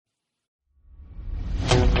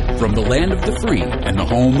From the land of the free and the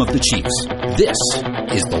home of the Chiefs, this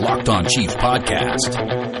is the Locked On Chiefs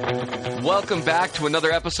podcast. Welcome back to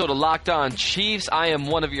another episode of Locked On Chiefs. I am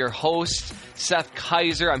one of your hosts, Seth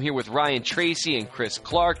Kaiser. I'm here with Ryan Tracy and Chris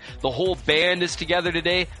Clark. The whole band is together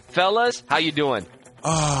today. Fellas, how you doing?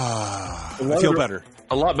 I feel better.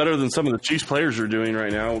 A lot better than some of the Chiefs players are doing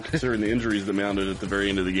right now, considering the injuries that mounted at the very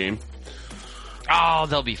end of the game. Oh,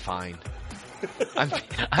 they'll be fine.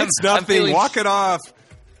 It's nothing. Walk it off.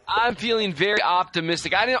 I'm feeling very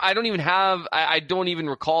optimistic. I don't even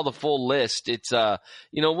recall the full list. It's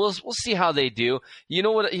we'll see how they do. You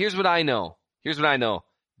know what? Here's what I know.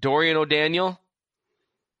 Dorian O'Daniel,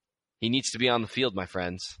 he needs to be on the field, my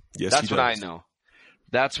friends. Yes, that's what I know.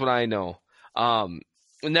 That's what I know.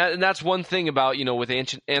 And that's one thing about, with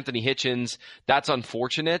Anthony Hitchens, that's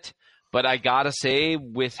unfortunate. But I gotta say,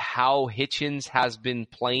 with how Hitchens has been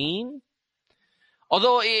playing,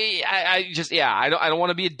 although I don't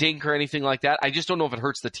want to be a dink or anything like that. I just don't know if it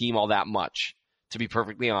hurts the team all that much, to be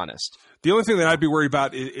perfectly honest. The only thing that I'd be worried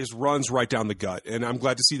about is runs right down the gut. And I'm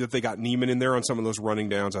glad to see that they got Neiman in there on some of those running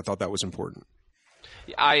downs. I thought that was important.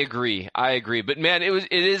 I agree. But man,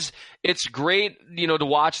 it's great, to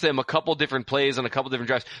watch them a couple different plays on a couple different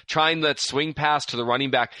drives, trying that swing pass to the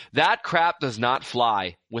running back. That crap does not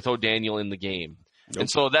fly with O'Daniel in the game. Nope. And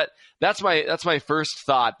so that's my first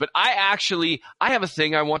thought. But I have a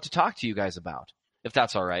thing I want to talk to you guys about, if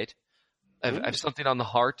that's all right. I have something on the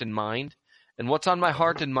heart and mind. And what's on my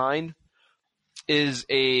heart and mind is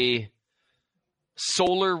a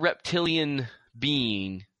solar reptilian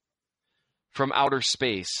being from outer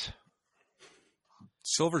space.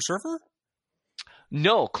 Silver Surfer?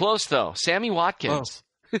 No, close though. Sammy Watkins.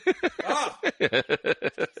 Oh.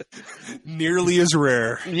 Nearly as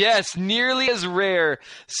rare. Yes, nearly as rare.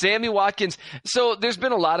 Sammy Watkins. So there's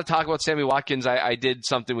been a lot of talk about Sammy Watkins. I did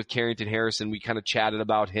something with Carrington Harrison. We kind of chatted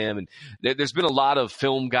about him. And there's been a lot of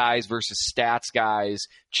film guys versus stats guys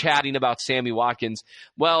chatting about Sammy Watkins.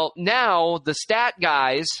 Well, now the stat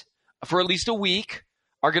guys, for at least a week,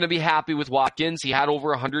 are going to be happy with Watkins. He had over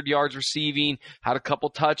 100 yards receiving, had a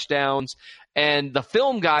couple touchdowns, and the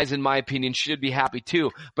film guys, in my opinion, should be happy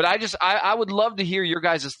too. But I would love to hear your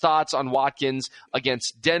guys' thoughts on Watkins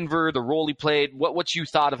against Denver, the role he played, what you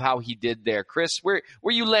thought of how he did there. Chris, where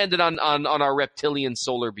you landed on our reptilian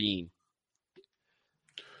solar being?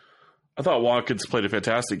 I thought Watkins played a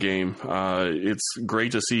fantastic game. It's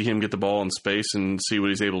great to see him get the ball in space and see what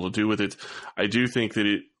he's able to do with it. I do think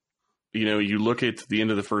that you look at the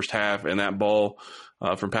end of the first half and that ball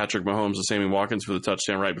from Patrick Mahomes to Sammy Watkins for the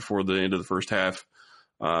touchdown right before the end of the first half.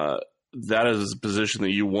 That is a position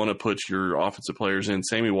that you want to put your offensive players in.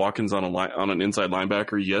 Sammy Watkins on an inside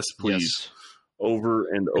linebacker, yes, please. Yes. Over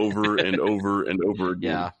and over and over and over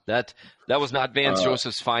again. Yeah, that was not Vance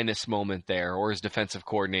Joseph's finest moment there, or his defensive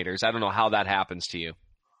coordinators. I don't know how that happens to you.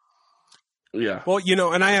 Yeah. Well,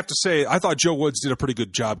 and I have to say, I thought Joe Woods did a pretty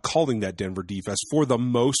good job calling that Denver defense for the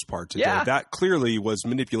most part today. Yeah. That clearly was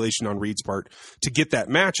manipulation on Reed's part to get that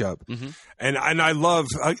matchup. Mm-hmm. And I love,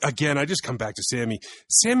 again, I just come back to Sammy.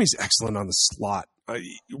 Sammy's excellent on the slot.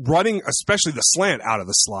 Running, especially the slant out of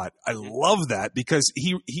the slot. I love that because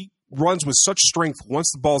he runs with such strength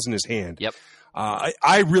once the ball's in his hand. Yep.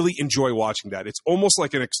 I really enjoy watching that. It's almost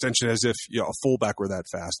like an extension, as if a fullback were that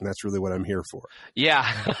fast, and that's really what I'm here for. Yeah,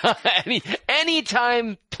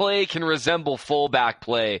 anytime play can resemble fullback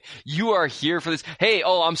play, you are here for this. Hey,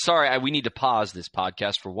 I'm sorry, we need to pause this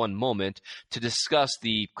podcast for one moment to discuss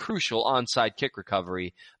the crucial onside kick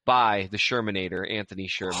recovery by the Shermanator, Anthony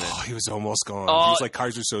Sherman. Oh, he was almost gone. He was like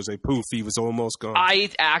Kaiser Soze. Poof, he was almost gone.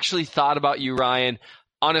 I actually thought about you, Ryan.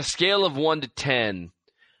 On a scale of 1 to 10,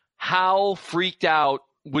 how freaked out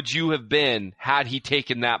would you have been had he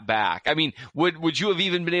taken that back? I mean, would you have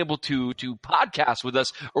even been able to podcast with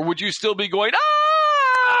us, or would you still be going,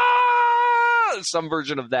 some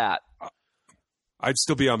version of that? I'd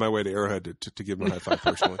still be on my way to Arrowhead to give him a high five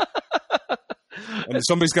personally. And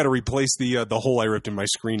somebody's got to replace the hole I ripped in my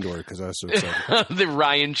screen door because I was so excited. The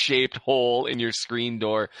Ryan-shaped hole in your screen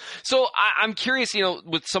door. So I'm curious,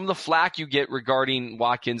 with some of the flack you get regarding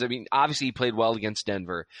Watkins. I mean, obviously he played well against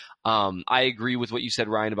Denver. I agree with what you said,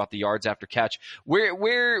 Ryan, about the yards after catch.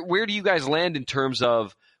 Where do you guys land in terms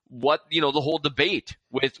of what, the whole debate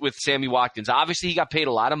with Sammy Watkins? Obviously he got paid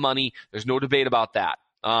a lot of money. There's no debate about that.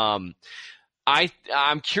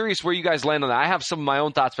 I'm curious where you guys land on that. I have some of my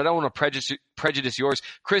own thoughts, but I don't want to prejudice yours.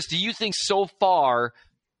 Chris, do you think so far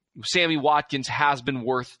Sammy Watkins has been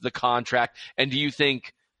worth the contract, and do you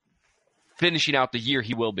think finishing out the year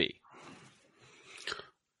he will be?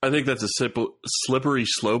 I think that's a slippery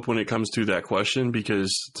slope when it comes to that question,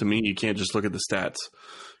 because to me, you can't just look at the stats.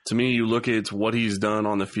 to me, you look at what he's done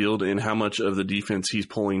on the field and how much of the defense he's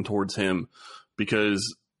pulling towards him,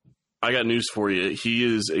 because I got news for you. He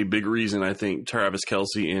is a big reason I think Travis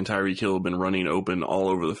Kelce and Tyreek Hill have been running open all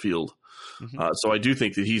over the field. So I do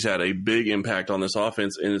think that he's had a big impact on this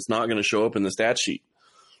offense, and it's not going to show up in the stat sheet.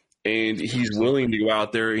 And he's willing to go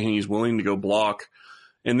out there and he's willing to go block.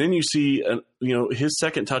 And then you see, his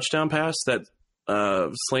second touchdown pass, that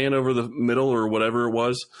slant over the middle or whatever it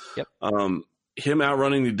was. Yep. Him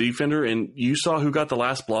outrunning the defender, and you saw who got the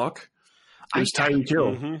last block. It was Tyreek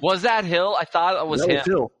Hill. Mm-hmm. Was that Hill? I thought it was him.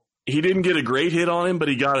 Hill. He didn't get a great hit on him, but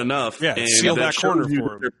he got enough. Yeah, seal that corner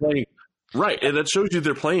for him. Right, and that shows you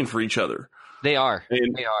they're playing for each other. They are.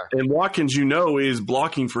 And Watkins, is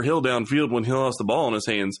blocking for Hill downfield when Hill has the ball in his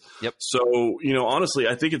hands. Yep. So, honestly,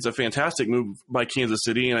 I think it's a fantastic move by Kansas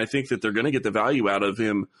City, and I think that they're going to get the value out of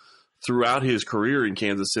him throughout his career in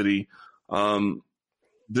Kansas City.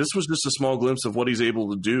 This was just a small glimpse of what he's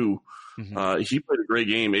able to do. Mm-hmm. He played a great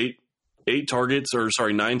game. 9 targets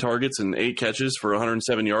and 8 catches for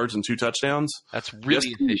 107 yards and 2 touchdowns. That's really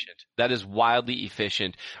efficient. That is wildly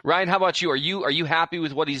efficient. Ryan, how about you? Are you happy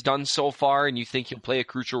with what he's done so far, and you think he'll play a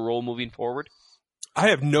crucial role moving forward? I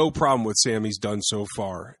have no problem with Sammy's done so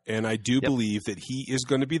far, and I do believe that he is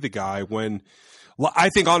going to be the guy when – I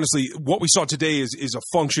think, honestly, what we saw today is a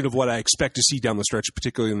function of what I expect to see down the stretch,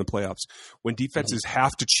 particularly in the playoffs. When defenses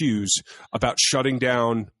have to choose about shutting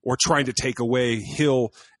down or trying to take away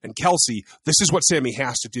Hill and Kelce, this is what Sammy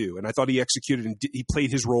has to do. And I thought he executed and he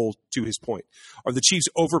played his role to his point. Are the Chiefs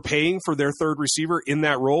overpaying for their third receiver in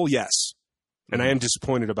that role? Yes. And I am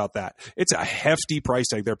disappointed about that. It's a hefty price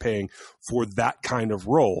tag they're paying for that kind of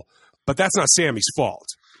role. But that's not Sammy's fault.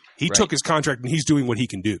 He took his contract and he's doing what he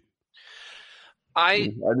can do. I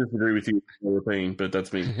disagree with you overpaying, but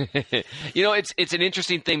that's me. It's an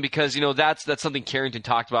interesting thing because, that's something Carrington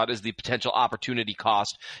talked about is the potential opportunity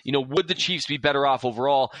cost. Would the Chiefs be better off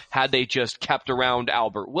overall had they just kept around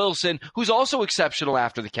Albert Wilson, who's also exceptional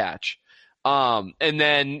after the catch? And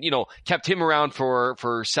then, kept him around for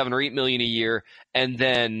 $7 or $8 million a year and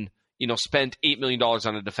then, spent $8 million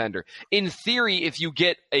on a defender. In theory, if you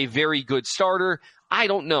get a very good starter, I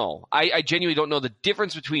don't know. I genuinely don't know. The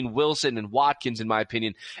difference between Wilson and Watkins, in my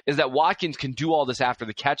opinion, is that Watkins can do all this after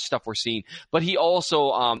the catch stuff we're seeing. But he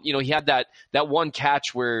also, he had that one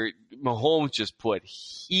catch where Mahomes just put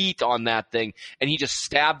heat on that thing, and he just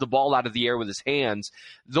stabbed the ball out of the air with his hands.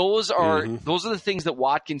 Those are the things that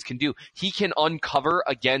Watkins can do. He can uncover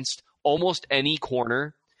against almost any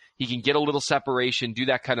corner. He can get a little separation, do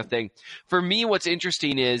that kind of thing. For me, what's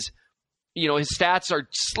interesting is, his stats are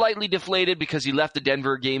slightly deflated because he left the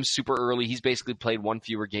Denver game super early. He's basically played one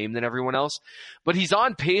fewer game than everyone else. But he's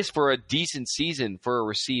on pace for a decent season for a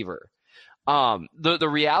receiver. The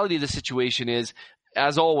reality of the situation is,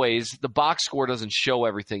 as always, the box score doesn't show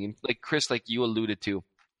everything. And like Chris, like you alluded to,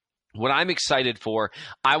 what I'm excited for,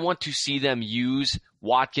 I want to see them use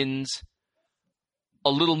Watkins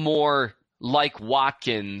a little more like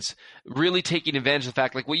Watkins, really taking advantage of the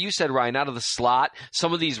fact, like what you said, Ryan, out of the slot,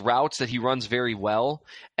 some of these routes that he runs very well,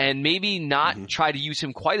 and maybe not try to use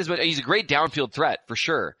him quite as much. He's a great downfield threat, for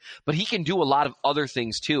sure, but he can do a lot of other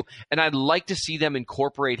things too, and I'd like to see them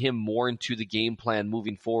incorporate him more into the game plan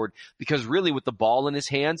moving forward, because really with the ball in his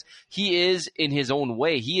hands, he is, in his own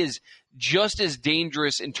way, he is just as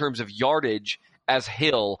dangerous in terms of yardage as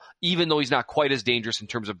Hill, even though he's not quite as dangerous in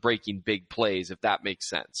terms of breaking big plays, if that makes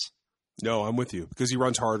sense. No, I'm with you because he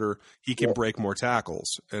runs harder. He can break more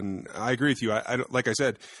tackles. And I agree with you. I like I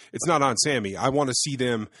said, it's not on Sammy. I want to see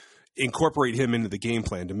them incorporate him into the game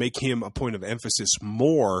plan to make him a point of emphasis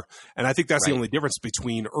more. And I think that's the only difference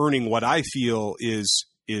between earning what I feel is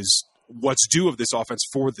what's due of this offense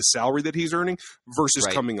for the salary that he's earning versus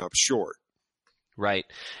coming up short. Right.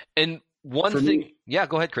 And one thing – yeah,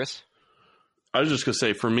 go ahead, Chris. I was just going to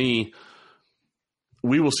say, for me,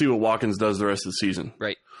 we will see what Watkins does the rest of the season.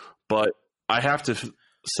 Right. But I have to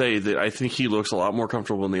say that I think he looks a lot more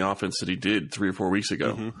comfortable in the offense that he did 3 or 4 weeks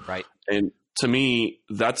ago. Mm-hmm. Right. And to me,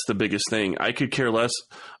 that's the biggest thing. I could care less.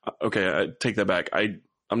 Okay, I take that back.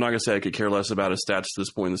 I'm not going to say I could care less about his stats to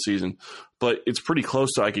this point in the season, but it's pretty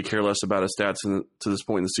close to I could care less about his stats to this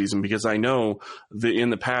point in the season, because I know that in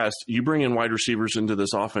the past, you bring in wide receivers into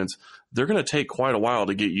this offense, they're going to take quite a while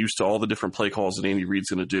to get used to all the different play calls that Andy Reid's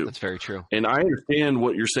going to do. That's very true. And I understand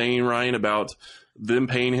what you're saying, Ryan, about them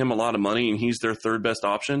paying him a lot of money and he's their third best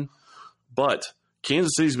option. But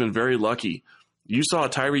Kansas City's been very lucky. You saw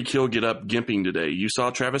Tyreek Hill get up gimping today. You saw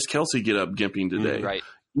Travis Kelce get up gimping today. Right.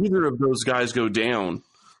 Either of those guys go down,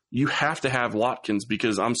 you have to have Watkins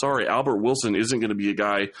because I'm sorry, Albert Wilson isn't going to be a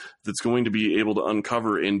guy that's going to be able to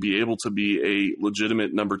uncover and be able to be a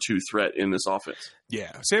legitimate number 2 threat in this offense.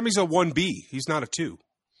 Yeah, Sammy's a 1B. He's not a 2.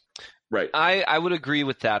 Right. I would agree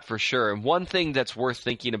with that for sure. And one thing that's worth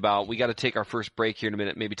thinking about, we got to take our first break here in a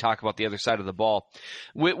minute, maybe talk about the other side of the ball.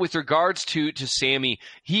 With regards to Sammy,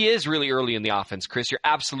 he is really early in the offense, Chris. You're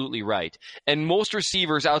absolutely right. And most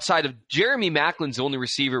receivers outside of Jeremy Macklin's the only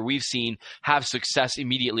receiver we've seen have success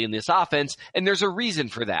immediately in this offense, and there's a reason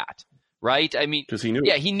for that. Right? I mean, because he knew.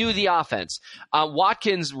 Yeah, he knew the offense.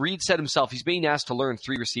 Watkins, Reed said himself, he's being asked to learn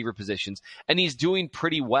 3 receiver positions, and he's doing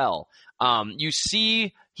pretty well. You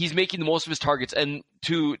see he's making the most of his targets, and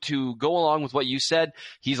to go along with what you said,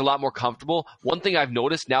 he's a lot more comfortable. One thing I've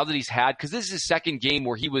noticed now that he's had, because this is his second game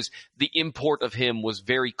where the import of him was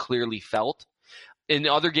very clearly felt. In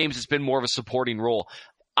other games, it's been more of a supporting role.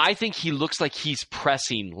 I think he looks like he's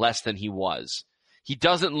pressing less than he was. He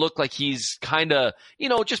doesn't look like he's kind of,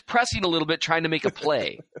 just pressing a little bit, trying to make a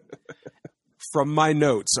play. From my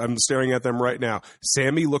notes, I'm staring at them right now.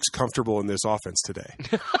 Sammy looks comfortable in this offense today.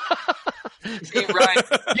 Hey, Ryan,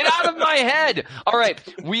 get out of my head. All right,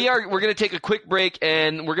 we're going to take a quick break,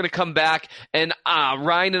 and we're going to come back, and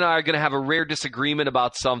Ryan and I are going to have a rare disagreement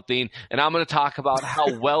about something, and I'm going to talk about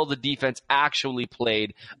how well the defense actually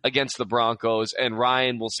played against the Broncos, and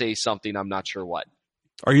Ryan will say something, I'm not sure what.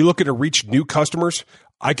 Are you looking to reach new customers?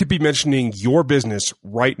 I could be mentioning your business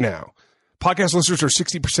right now. Podcast listeners are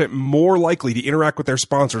 60% more likely to interact with their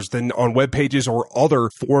sponsors than on web pages or other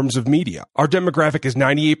forms of media. Our demographic is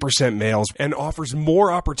 98% males and offers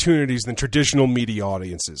more opportunities than traditional media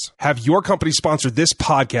audiences. Have your company sponsor this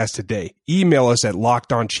podcast today. Email us at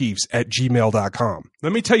lockedonchiefs@gmail.com.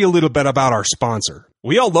 Let me tell you a little bit about our sponsor.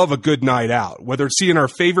 We all love a good night out, whether it's seeing our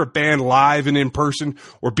favorite band live and in person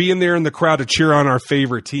or being there in the crowd to cheer on our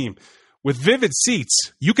favorite team. With Vivid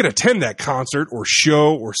Seats, you can attend that concert or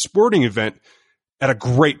show or sporting event at a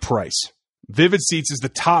great price. Vivid Seats is the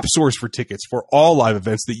top source for tickets for all live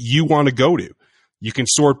events that you want to go to. You can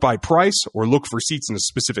sort by price or look for seats in a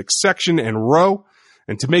specific section and row.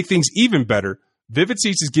 And to make things even better, Vivid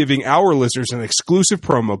Seats is giving our listeners an exclusive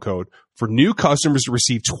promo code for new customers to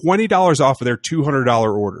receive $20 off of their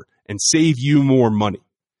 $200 order and save you more money.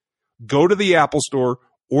 Go to the Apple Store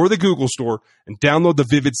or the Google Store and download the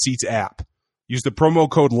Vivid Seats app. Use the promo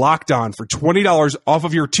code LOCKEDON for $20 off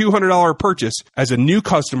of your $200 purchase as a new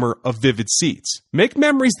customer of Vivid Seats. Make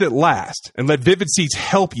memories that last and let Vivid Seats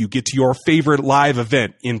help you get to your favorite live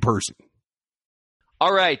event in person.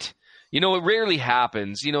 All right. It rarely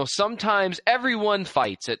happens. Sometimes everyone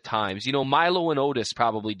fights at times. Milo and Otis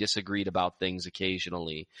probably disagreed about things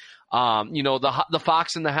occasionally. The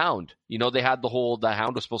fox and the hound. They had the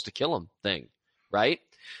hound was supposed to kill him thing, right?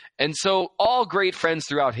 And so all great friends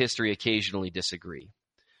throughout history occasionally disagree.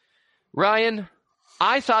 Ryan,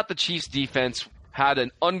 I thought the Chiefs defense had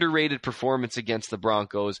an underrated performance against the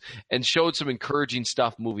Broncos and showed some encouraging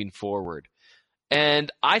stuff moving forward.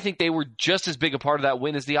 And I think they were just as big a part of that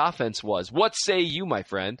win as the offense was. What say you, my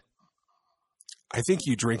friend? I think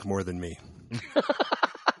you drink more than me.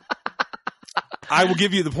 I will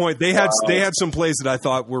give you the point. They had some plays that I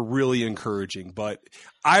thought were really encouraging, but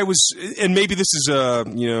I was, and maybe this is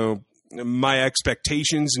my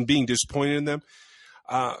expectations and being disappointed in them.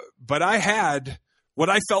 But I had what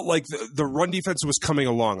I felt like the run defense was coming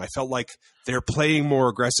along. I felt like they're playing more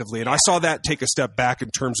aggressively, and I saw that take a step back in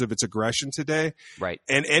terms of its aggression today. Right.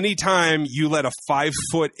 And anytime you let a 5'8",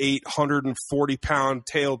 140-pound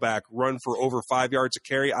tailback run for over 5 yards a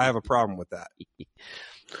carry, I have a problem with that.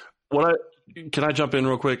 Can I jump in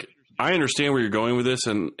real quick? I understand where you're going with this,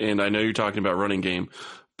 and I know you're talking about running game,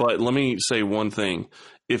 but let me say one thing.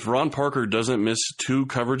 If Ron Parker doesn't miss 2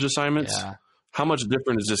 coverage assignments, how much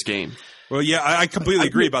different is this game? Well, yeah, I completely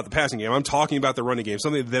agree about the passing game. I'm talking about the running game,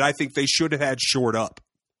 something that I think they should have had shored up.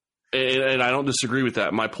 And I don't disagree with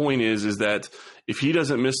that. My point is that if he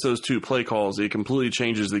doesn't miss those 2 play calls, it completely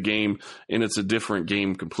changes the game, and it's a different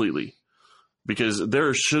game completely. Because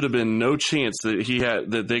there should have been no chance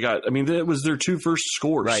that they got. I mean, that was their 2 first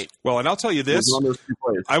scores. Right. Well, and I'll tell you this: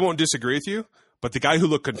 I won't disagree with you, but the guy who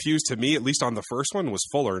looked confused to me, at least on the first one, was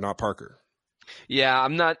Fuller, not Parker. Yeah,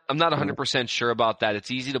 I'm not 100% sure about that. It's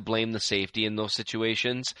easy to blame the safety in those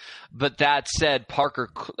situations. But that said, Parker,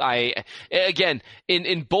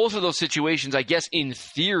 in both of those situations, I guess in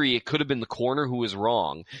theory it could have been the corner who was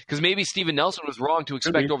wrong. Because maybe Steven Nelson was wrong to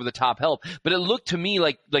expect over-the-top help. But it looked to me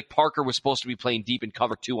like Parker was supposed to be playing deep in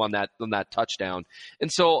cover 2 on that touchdown. And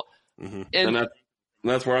so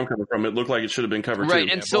That's where I'm coming from. It looked like it should have been covered right,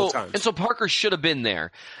 too. and so Parker should have been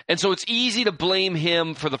there, and so it's easy to blame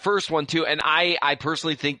him for the first one too. And I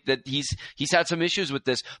personally think that he's had some issues with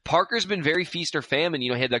this. Parker's been very feast or famine. He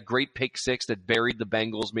had that great pick six that buried the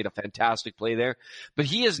Bengals, made a fantastic play there, but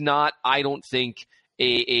he is not, I don't think,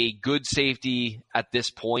 a good safety at this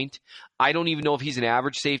point. I don't even know if he's an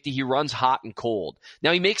average safety. He runs hot and cold.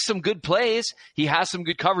 Now, he makes some good plays. He has some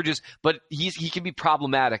good coverages, but he can be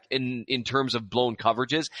problematic in terms of blown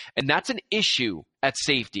coverages, and that's an issue at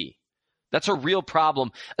safety. That's a real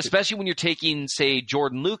problem, especially when you're taking, say,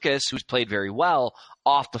 Jordan Lucas, who's played very well,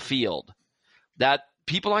 off the field. That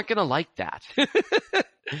people aren't going to like that.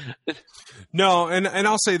 No, and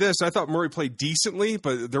I'll say this: I thought Murray played decently,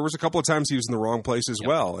 but there was a couple of times he was in the wrong place as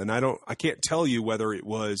well. And I can't tell you whether it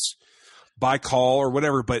was by call or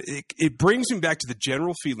whatever, but it brings me back to the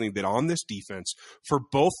general feeling that on this defense, for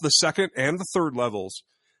both the second and the third levels,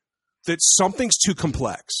 that something's too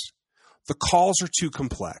complex. The calls are too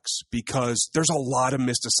complex because there's a lot of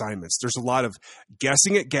missed assignments. There's a lot of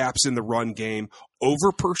guessing at gaps in the run game,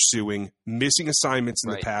 over pursuing, missing assignments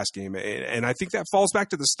in the pass game. And I think that falls back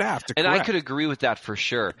to the staff to correct. And I could agree with that for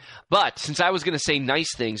sure. But since I was going to say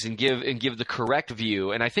nice things and give the correct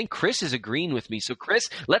view, and I think Chris is agreeing with me. So Chris,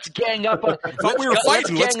 let's gang up on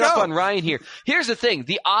let's gang up on Ryan here. Here's the thing.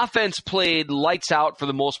 The offense played lights out for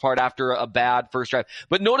the most part after a bad first drive.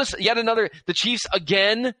 But notice yet another, the Chiefs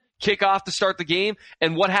again kick off to start the game,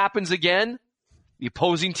 and what happens again? The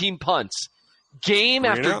opposing team punts. Game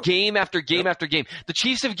after game after game after game. The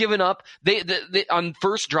Chiefs have given up. They on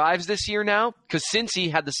first drives this year now, because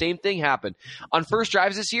Cincy had the same thing happen. On first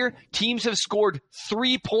drives this year, teams have scored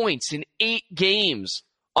 3 points in 8 games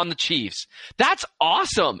on the Chiefs. That's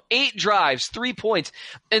awesome. 8 drives, 3 points.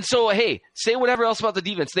 And so, hey, say whatever else about the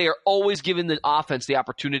defense. They are always giving the offense the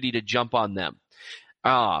opportunity to jump on them.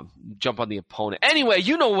 Jump on the opponent. Anyway,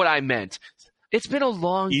 you know what I meant. It's been a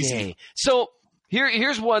long day. So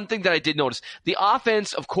here's one thing that I did notice. The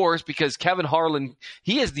offense, of course, because Kevin Harlan,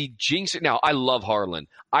 he is the jinx. Now, I love Harlan.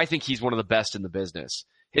 I think he's one of the best in the business.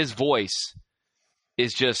 His voice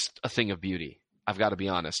is just a thing of beauty. I've got to be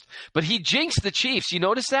honest. But he jinxed the Chiefs. You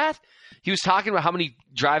notice that? He was talking about how many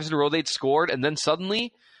drives in a row they'd scored, and then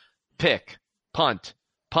suddenly, pick, punt.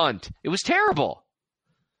 It was terrible.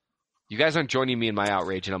 You guys aren't joining me in my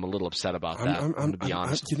outrage, and I'm a little upset about that. I'm going to be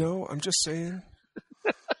honest. I'm just saying.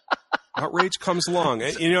 Outrage comes along.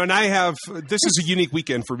 And this is a unique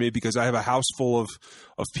weekend for me because I have a house full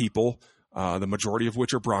of people, the majority of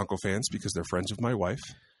which are Bronco fans because they're friends of my wife.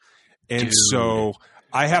 And so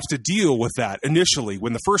I have to deal with that initially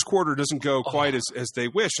when the first quarter doesn't go quite as they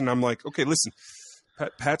wish. And I'm like, okay, listen,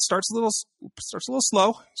 Pat starts a little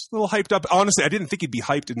slow. He's a little hyped up. Honestly, I didn't think he'd be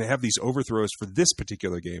hyped and to have these overthrows for this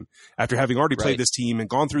particular game after having already played this team and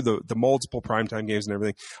gone through the multiple primetime games and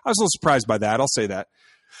everything. I was a little surprised by that. I'll say that.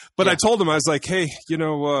 But I told him, I was like, hey, you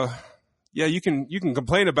can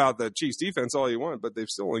complain about the Chiefs defense all you want, but they've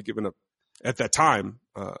still only given up at that time,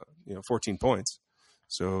 14 points.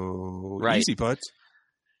 So easy putts.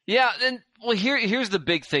 Yeah, and here's the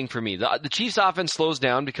big thing for me. The Chiefs offense slows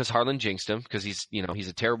down because Harlan jinxed him because he's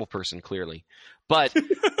a terrible person clearly. But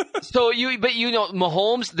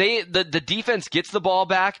Mahomes, the defense gets the ball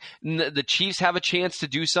back, and the Chiefs have a chance to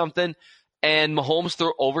do something, and Mahomes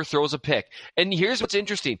overthrows a pick. And here's what's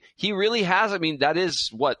interesting. He really has, that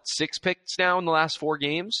is 6 picks now in the last 4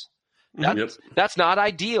 games? That's not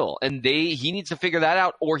ideal, and he needs to figure that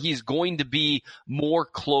out, or he's going to be more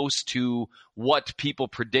close to what people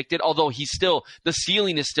predicted. Although the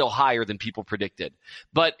ceiling is still higher than people predicted,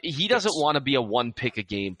 but he doesn't want to be a 1 pick a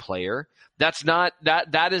game player. That's not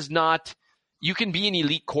that is not. You can be an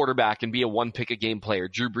elite quarterback and be a 1 pick a game player.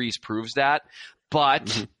 Drew Brees proves that,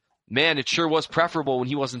 but. Man, it sure was preferable when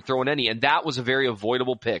he wasn't throwing any, and that was a very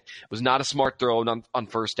avoidable pick. It was not a smart throw on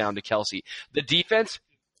first down to Kelsey. The defense.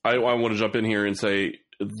 I want to jump in here and say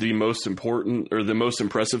the most important or the most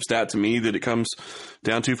impressive stat to me that it comes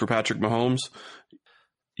down to for Patrick Mahomes,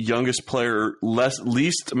 youngest player,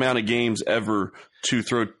 least amount of games ever to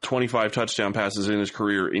throw 25 touchdown passes in his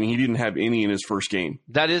career, and he didn't have any in his first game.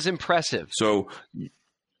 That is impressive. So,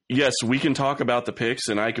 yes, we can talk about the picks,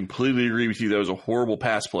 and I completely agree with you. That was a horrible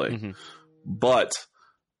pass play. Mm-hmm. But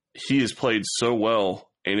he has played so well,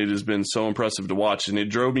 and it has been so impressive to watch, and it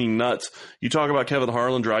drove me nuts. You talk about Kevin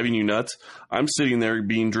Harlan driving you nuts. I'm sitting there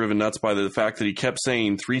being driven nuts by the fact that he kept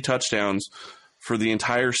saying 3 touchdowns for the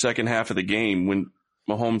entire second half of the game when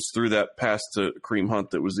Mahomes threw that pass to Kareem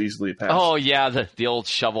Hunt that was easily a pass. Oh, yeah, the old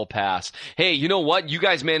shovel pass. Hey, you know what? You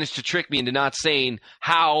guys managed to trick me into not saying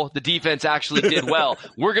how the defense actually did well.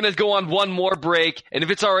 We're going to go on one more break, and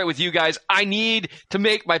if it's all right with you guys, I need to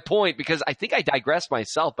make my point because I think I digressed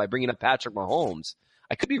myself by bringing up Patrick Mahomes.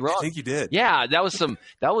 I could be wrong. I think you did. Yeah, that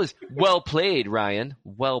was well played, Ryan.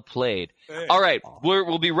 Well played. Hey. All right,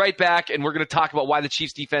 we'll be right back, and we're going to talk about why the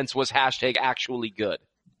Chiefs defense was #actually good.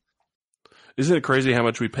 Isn't it crazy how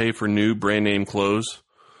much we pay for new brand name clothes?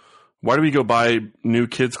 Why do we go buy new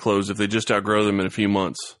kids' clothes if they just outgrow them in a few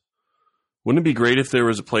months? Wouldn't it be great if there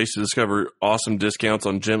was a place to discover awesome discounts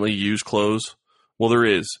on gently used clothes? Well, there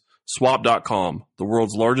is. Swap.com, the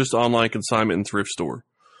world's largest online consignment and thrift store.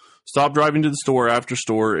 Stop driving to the store after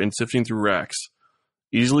store and sifting through racks.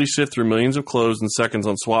 Easily sift through millions of clothes in seconds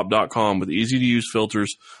on Swap.com with easy-to-use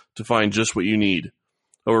filters to find just what you need.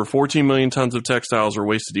 Over 14 million tons of textiles are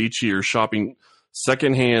wasted each year. Shopping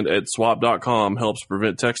secondhand at Swap.com helps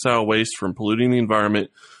prevent textile waste from polluting the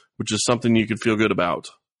environment, which is something you can feel good about.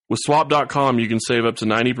 With Swap.com, you can save up to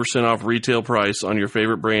 90% off retail price on your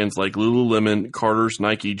favorite brands like Lululemon, Carter's,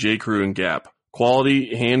 Nike, J.Crew, and Gap.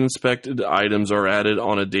 Quality, hand-inspected items are added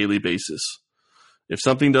on a daily basis. If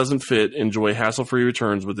something doesn't fit, enjoy hassle-free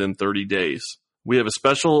returns within 30 days. We have a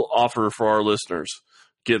special offer for our listeners.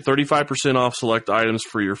 Get 35% off select items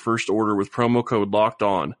for your first order with promo code Locked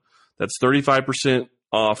On. That's 35%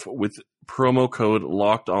 off with promo code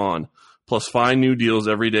Locked On. Plus, find new deals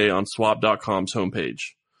every day on Swap.com's homepage.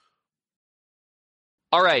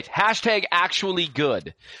 All right, #actually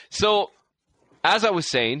good. So, as I was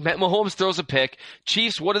saying, Mahomes throws a pick.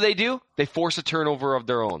 Chiefs, what do? They force a turnover of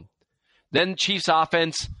their own. Then Chiefs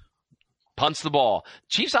offense punts the ball.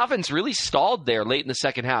 Chiefs offense really stalled there late in the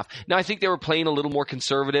second half. Now, I think they were playing a little more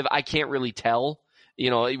conservative. I can't really tell,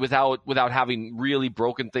 without having really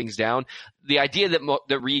broken things down. The idea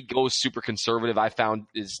that Reed goes super conservative, I found,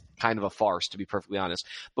 is kind of a farce, to be perfectly honest.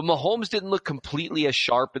 But Mahomes didn't look completely as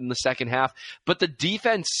sharp in the second half, but the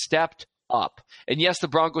defense stepped up. And yes, the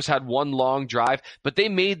Broncos had one long drive, but they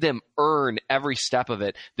made them earn every step of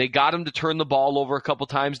it. They got him to turn the ball over a couple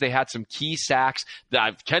times. They had some key sacks.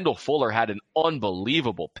 Kendall Fuller had an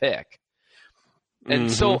unbelievable pick. And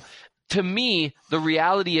so, to me, the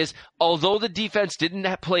reality is, although the defense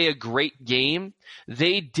didn't play a great game,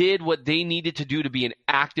 they did what they needed to do to be an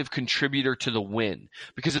active contributor to the win.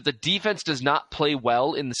 Because if the defense does not play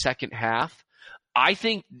well in the second half, I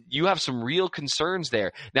think you have some real concerns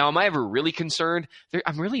there. Now, am I ever really concerned?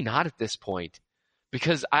 I'm really not at this point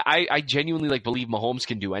because I genuinely believe Mahomes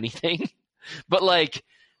can do anything. But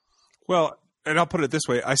well, and I'll put it this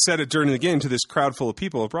way: I said it during the game to this crowd full of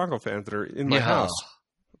people, of Bronco fans that are in my house,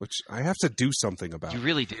 which I have to do something about. You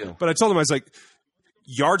really do. But I told them, I was like,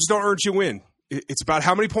 yards don't earn you win. It's about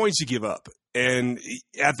how many points you give up, and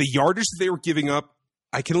at the yardage that they were giving up,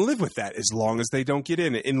 I can live with that as long as they don't get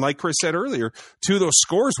in. And like Chris said earlier, 2 of those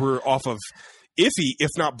scores were off of iffy, if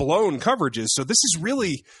not blown, coverages. So this is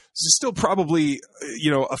still probably,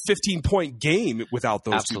 a 15-point game without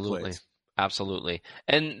those two plays. Absolutely.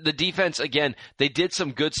 And the defense, again, they did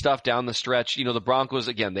some good stuff down the stretch. The Broncos,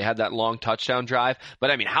 again, they had that long touchdown drive. But,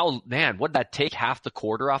 what'd that take? Half the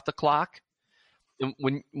quarter off the clock?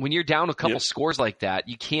 When you're down a couple scores like that,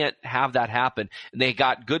 you can't have that happen. And they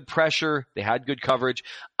got good pressure. They had good coverage.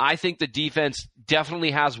 I think the defense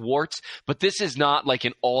definitely has warts, but this is not like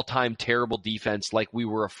an all-time terrible defense like we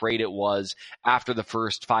were afraid it was after the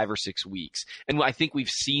first 5 or 6 weeks. And I think we've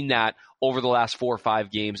seen that over the last 4 or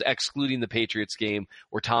 5 games, excluding the Patriots game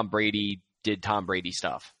where Tom Brady did Tom Brady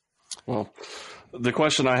stuff. Well, the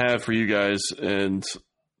question I have for you guys, and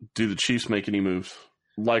do the Chiefs make any moves?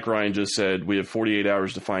 Like Ryan just said, we have 48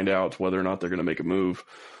 hours to find out whether or not they're going to make a move.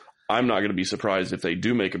 I'm not going to be surprised if they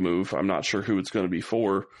do make a move. I'm not sure who it's going to be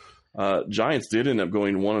for. Giants did end up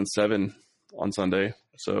going 1-7 on Sunday.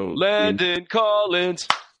 So Landon Collins.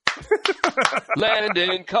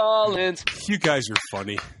 Landon Collins. You guys are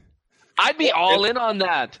funny. I'd be all in on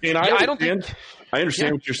that. And I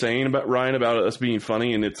understand what you're saying about Ryan about us being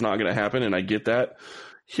funny and it's not going to happen, and I get that.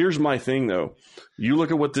 Here's my thing, though. You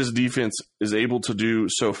look at what this defense is able to do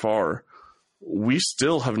so far. We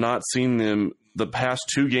still have not seen them the past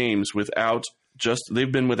 2 games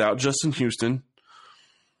they've been without Justin Houston.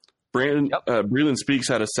 Breeland Speaks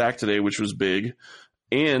had a sack today, which was big,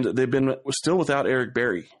 and they've been still without Eric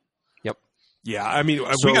Berry. Yeah, we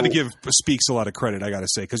got to give Speaks a lot of credit, I got to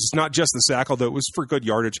say, because it's not just the sack, although it was for good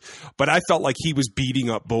yardage, but I felt like he was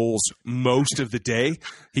beating up Bowles most of the day.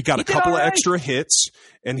 He got a couple of extra hits,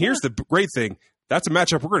 and here's the great thing. That's a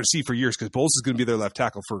matchup we're going to see for years because Bowles is going to be their left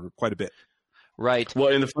tackle for quite a bit. Right.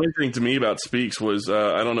 Well, and the funny thing to me about Speaks was,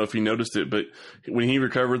 I don't know if you noticed it, but when he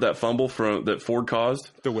recovered that fumble that Ford caused,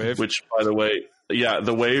 the wave, which, by the way,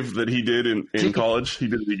 the wave that he did in college, he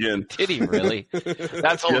did it again. Did he really?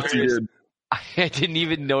 That's hilarious. Yes, he did. I didn't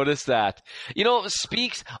even notice that.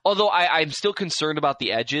 Speaks, although I'm still concerned about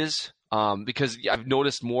the edges, because I've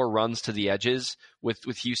noticed more runs to the edges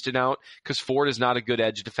with Houston out, because Ford is not a good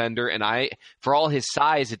edge defender, and for all his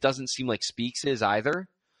size, it doesn't seem like Speaks is either.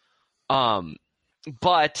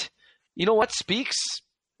 But you know what? Speaks,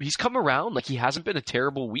 he's come around. Like, he hasn't been a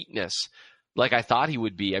terrible weakness like I thought he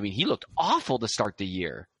would be. I mean, he looked awful to start the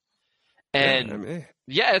year. And good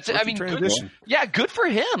for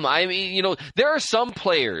him. I mean, there are some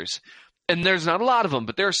players, and there's not a lot of them,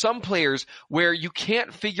 but there are some players where you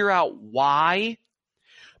can't figure out why,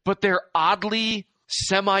 but they're oddly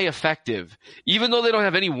semi-effective, even though they don't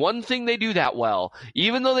have any one thing they do that well,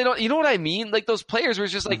 even though they don't, you know what I mean? Like those players where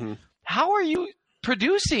it's just like, how are you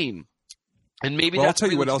producing? And maybe I'll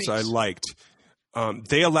tell you what else I liked.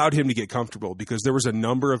 They allowed him to get comfortable because there was a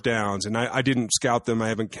number of downs, and I didn't scout them. I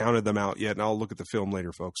haven't counted them out yet, and I'll look at the film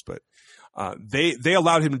later, folks. But they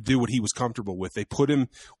allowed him to do what he was comfortable with. They put him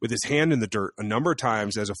with his hand in the dirt a number of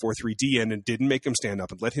times as a 4-3 D end and didn't make him stand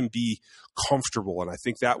up and let him be comfortable. And I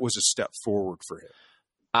think that was a step forward for him.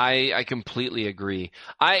 I completely agree.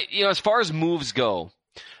 As far as moves go,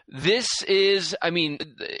 this is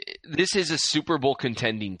a Super Bowl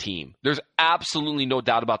contending team. There's absolutely no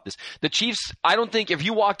doubt about this. The Chiefs, I don't think if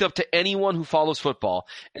you walked up to anyone who follows football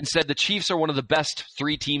and said the Chiefs are one of the best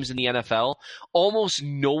 3 teams in the NFL, almost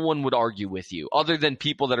no one would argue with you other than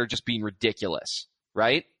people that are just being ridiculous,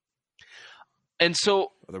 right? And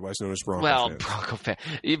so, otherwise known as Broncos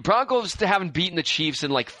fans. Broncos haven't beaten the Chiefs in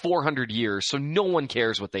like 400 years, so no one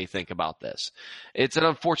cares what they think about this. It's an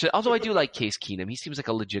unfortunate. Although I do like Case Keenum, he seems like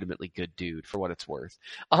a legitimately good dude for what it's worth.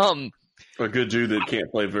 A good dude that can't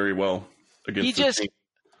play very well against.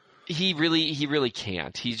 He really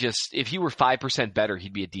can't. He's just, if he were 5% better,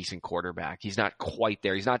 he'd be a decent quarterback. He's not quite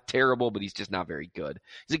there. He's not terrible, but he's just not very good.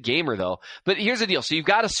 He's a gamer though. But here's the deal: so you've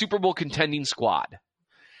got a Super Bowl contending squad.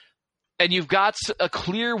 And you've got a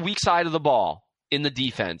clear weak side of the ball in the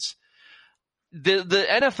defense. The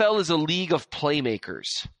NFL is a league of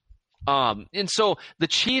playmakers. And so the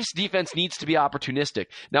Chiefs' defense needs to be opportunistic.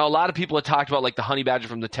 Now, a lot of people have talked about like the Honey Badger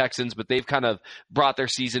from the Texans, but they've kind of brought their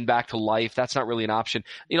season back to life. That's not really an option.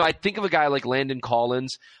 I think of a guy like Landon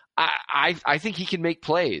Collins. I think he can make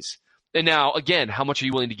plays. And now, again, how much are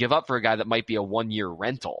you willing to give up for a guy that might be a 1-year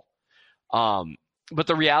rental? But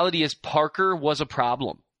the reality is Parker was a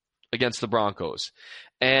problem against the Broncos,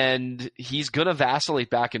 and he's going to vacillate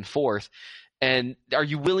back and forth. And are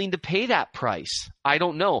you willing to pay that price? I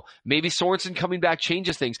don't know. Maybe Sorensen coming back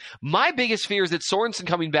changes things. My biggest fear is that Sorensen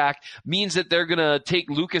coming back means that they're going to take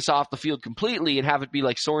Lucas off the field completely and have it be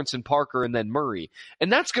like Sorensen, Parker, and then Murray. And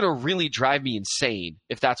that's going to really drive me insane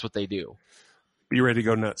if that's what they do. Be ready to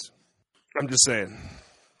go nuts. I'm just saying.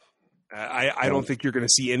 I don't think you're going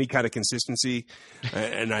to see any kind of consistency,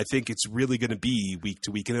 and I think it's really going to be week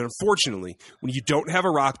to week. And unfortunately, when you don't have a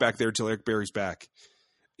rock back there until Eric Berry's back,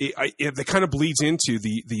 it kind of bleeds into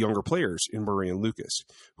the younger players in Murray and Lucas,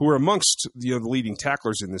 who are amongst the leading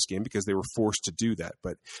tacklers in this game because they were forced to do that.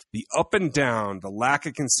 But the up and down, the lack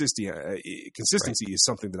of consistency is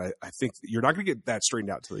something that I think you're not going to get that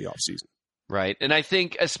straightened out until the offseason. Right. And I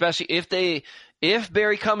think especially if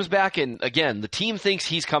Barry comes back, and again, the team thinks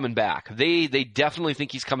he's coming back. They definitely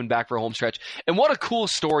think he's coming back for a home stretch. And what a cool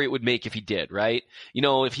story it would make if he did, right?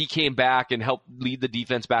 If he came back and helped lead the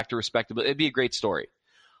defense back to respectability, it'd be a great story.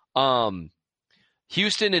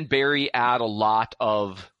 Houston and Barry add a lot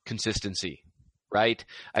of consistency, right?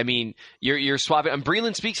 I mean, you're swapping, and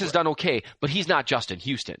Breland Speaks has done okay, but he's not Justin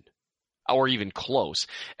Houston. Or even close.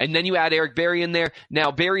 And then you add Eric Berry in there.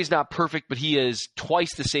 Now, Berry's not perfect, but he is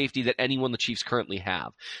twice the safety that anyone the Chiefs currently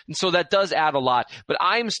have. And so that does add a lot. But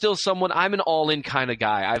I'm still I'm an all-in kind of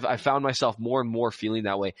guy. I've found myself more and more feeling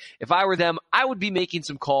that way. If I were them, I would be making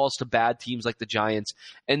some calls to bad teams like the Giants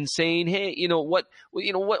and saying, hey, what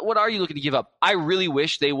are you looking to give up? I really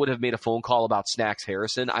wish they would have made a phone call about Snacks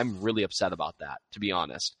Harrison. I'm really upset about that, to be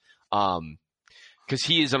honest. Because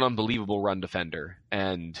he is an unbelievable run defender,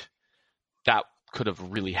 and that could have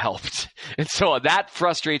really helped. And so that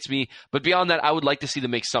frustrates me. But beyond that, I would like to see them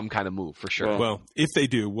make some kind of move for sure. Well, if they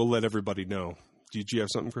do, we'll let everybody know. Did you have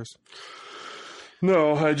something, Chris?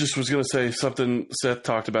 No, I just was going to say something Seth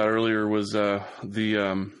talked about earlier was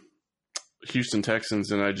the Houston Texans.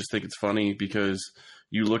 And I just think it's funny because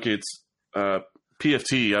you look at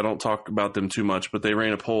PFT, I don't talk about them too much, but they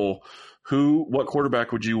ran a poll. What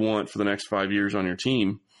quarterback would you want for the next 5 years on your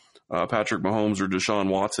team? Patrick Mahomes or Deshaun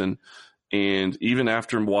Watson? And even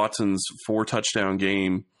after Watson's 4-touchdown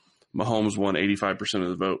game, Mahomes won 85% of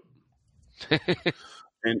the vote.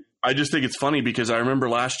 And I just think it's funny because I remember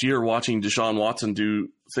last year watching Deshaun Watson do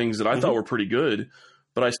things that I thought were pretty good,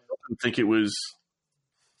 but I still didn't think it was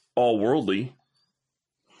all worldly.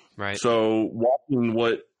 Right. So watching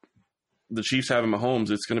what the Chiefs have in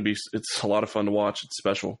Mahomes, it's a lot of fun to watch. It's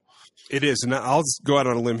special. It is, and I'll just go out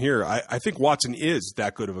on a limb here. I think Watson is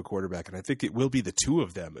that good of a quarterback, and I think it will be the two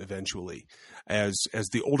of them eventually. As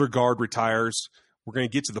the older guard retires, we're going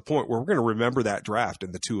to get to the point where we're going to remember that draft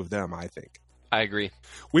and the two of them, I think. I agree.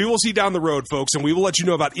 We will see down the road, folks, and we will let you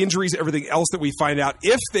know about injuries, everything else that we find out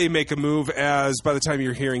if they make a move, as by the time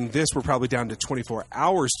you're hearing this, we're probably down to 24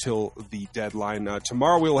 hours till the deadline.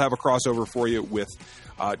 Tomorrow we will have a crossover for you with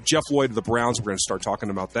Jeff Lloyd of the Browns. We're going to start talking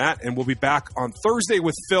about that, and we'll be back on Thursday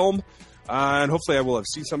with film, and hopefully I will have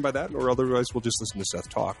seen some by that, or otherwise we'll just listen to Seth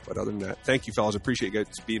talk. But other than that, thank you, fellas. Appreciate you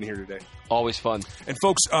guys being here today. Always fun. And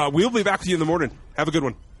folks, we'll be back with you in the morning. Have a good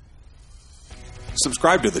one.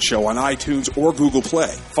 Subscribe to the show on iTunes or Google Play.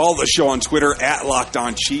 Follow the show on Twitter at Locked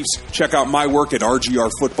On Chiefs. Check out my work at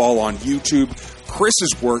RGR Football on YouTube,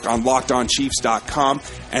 Chris's work on LockedOnChiefs.com,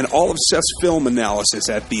 and all of Seth's film analysis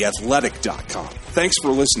at TheAthletic.com. Thanks for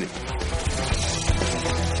listening.